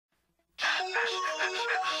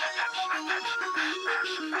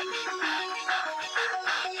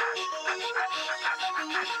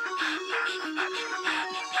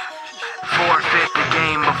Forfeit the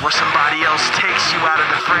game before somebody else takes you out of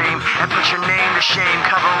the frame and put your name to shame,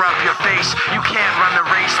 cover up your face. You can't run the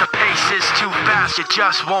race, the pace is too fast, it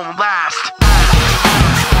just won't last.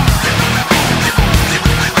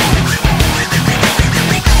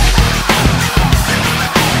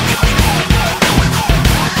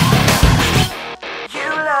 You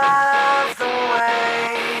love the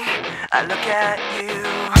way I look at you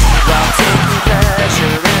while taking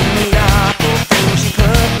pleasure in the awful things you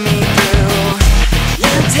put me through.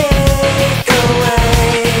 You take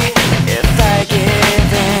away if I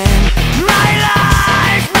give in. My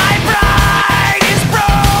life, my pride is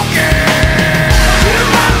broken. You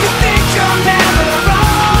like to think you're never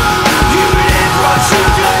wrong. You live what you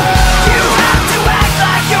do. You have to act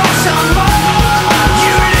like you're someone.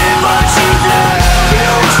 You live what you do. You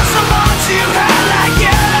want someone to have like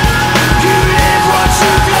you. You live what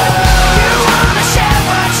you do. You wanna share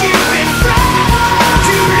what you've been through.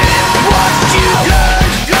 You live what you do.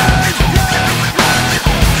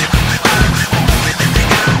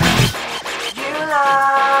 You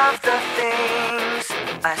love the things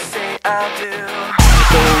I say I'll do.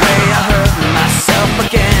 The way I hurt myself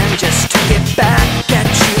again just to get back at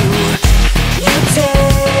you. You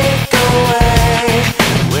take away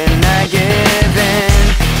when I give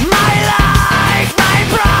in. My life, my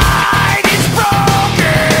pride is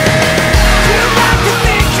broken. You like to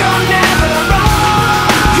think you're never wrong.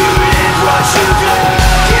 You live what you do.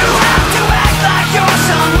 You have to act like you're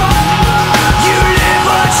someone. You live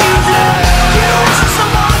what you do. You want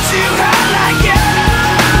someone to have like you.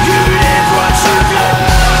 You live what you do.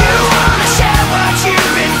 You wanna share what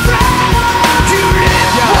you've been through. You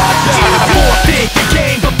live what you do. Forfeit the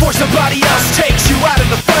game before somebody else takes you out of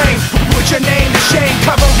the frame. Put your name to shame,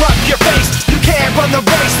 cover up your face. You can't run the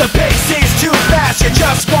race, the pace is too fast, you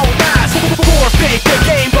just won't last. Forfeit the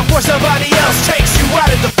game before somebody else takes you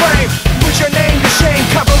out of the frame. Put your name to shame,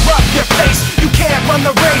 cover up your face. You can't run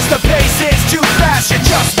the race, the pace is too fast, you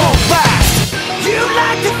just won't last. You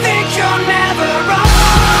like to think you're never wrong.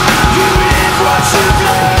 You live what you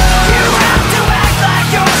do. You have to act like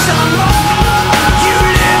you're someone. You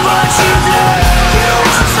live what you do. You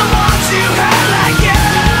want someone to have like you.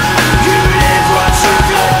 You live what you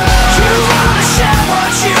do. You wanna share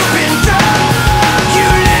what you've been through. You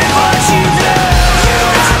live what you do. You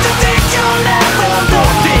like to think you're never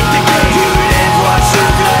wrong. You live what you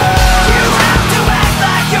do. You have to act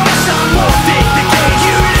like you're someone.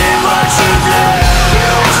 You live what you do. You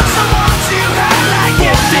want someone to have like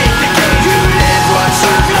you. You live what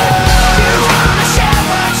you do. You wanna share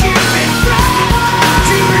what you've been through.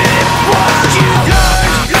 You live what you do.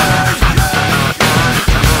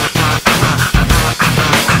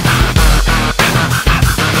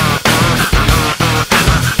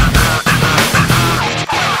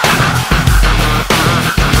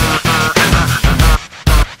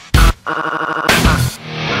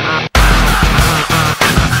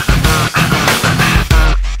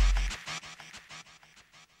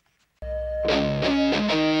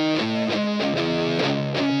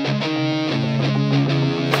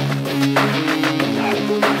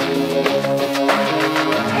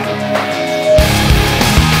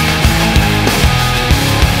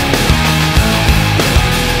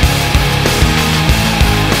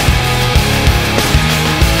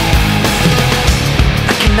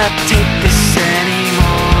 I cannot take this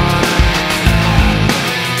anymore.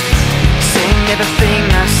 Saying everything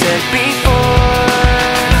I've said before.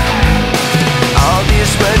 All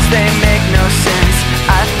these words, they make no sense.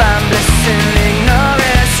 I find bliss in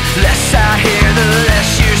ignorance. Less I hear, the less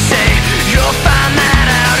you say. You'll find that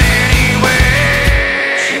out anyway.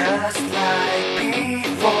 Just like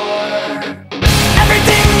before.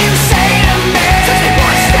 Everything you say to me takes me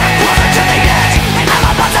one step closer to the edge, and I'm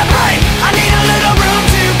about to break. I need a little room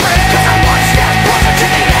to breathe, 'cause I'm one step closer to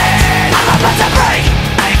the edge. I'm about to break.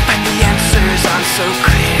 I find the answers aren't so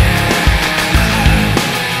clear.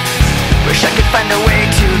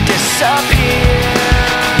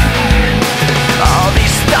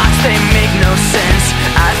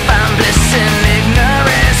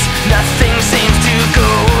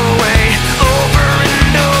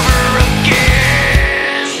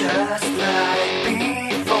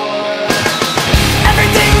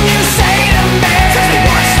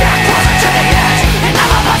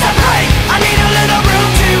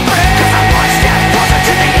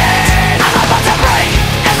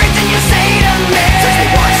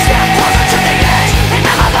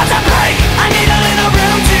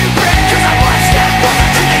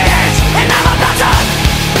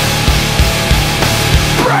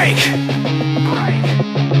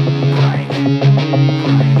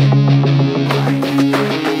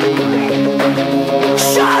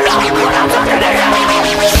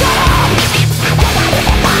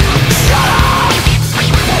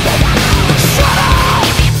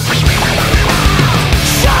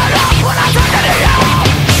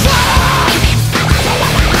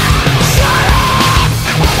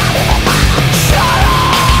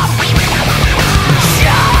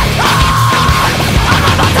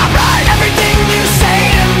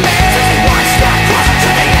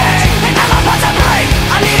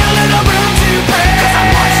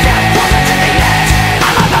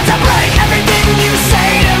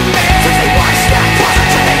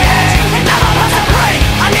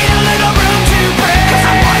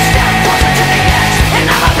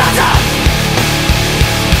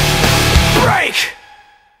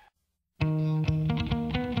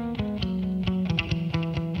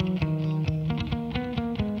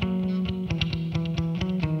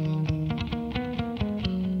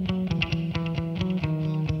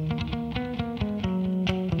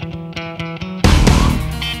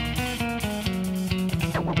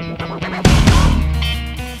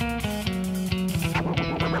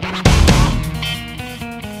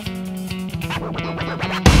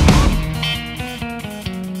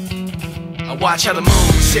 watch how the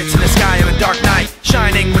moon sits in the sky on a dark night,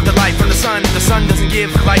 shining with the light from the sun. The sun doesn't give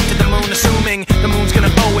light to the moon, assuming the moon's gonna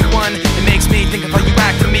owe it one. It makes me think of how you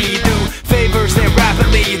act to me. You do favors there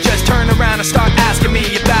rapidly, you just turn around and start asking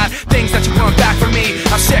me about things that you want back from me.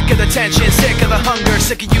 I'm sick of the tension, sick of the hunger,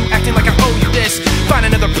 sick of you acting like I owe you this. Find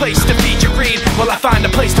another place to feed your greed while I find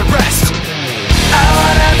a place to rest. I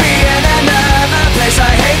wanna be in another place.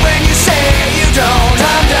 I hate when you say you don't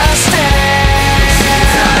understand.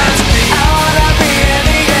 I wanna be in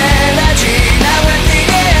the energy, not with the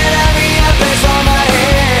enemy, a place for my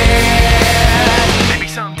head. Maybe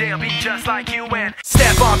someday I'll be just like you and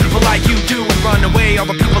step on people like you do and run away all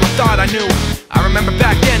the people I thought I knew. I remember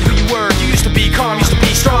back then who you were. You used to be calm, used to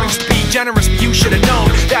be strong, used to be generous, but you should have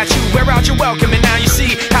known that you wear out your welcome, and now you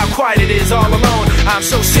see how quiet it is all alone. I'm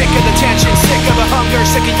so sick of the tension, sick of the hunger,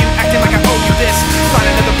 sick of you acting like I owe you this. Find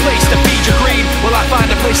another place to feed your greed while I find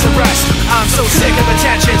a place to rest. I'm so sick of the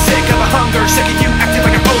tension, sick of the hunger, sick of you acting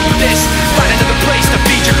like I owe you this. Find another place to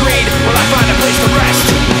feed your greed while I find a place to rest.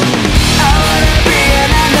 I wanna be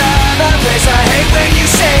in another place. I hate when you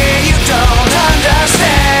say you don't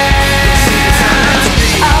understand.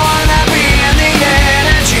 I wanna be in the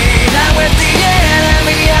energy, not with the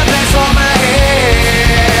enemy, a place for my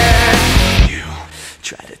head. You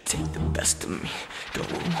try to take the best of me, go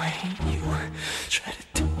away. You try to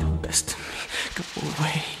take the best of me, go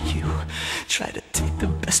away. You try to take the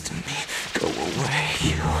best of me, go away.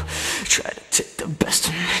 You try to take the best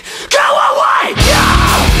of me, go away. Yeah!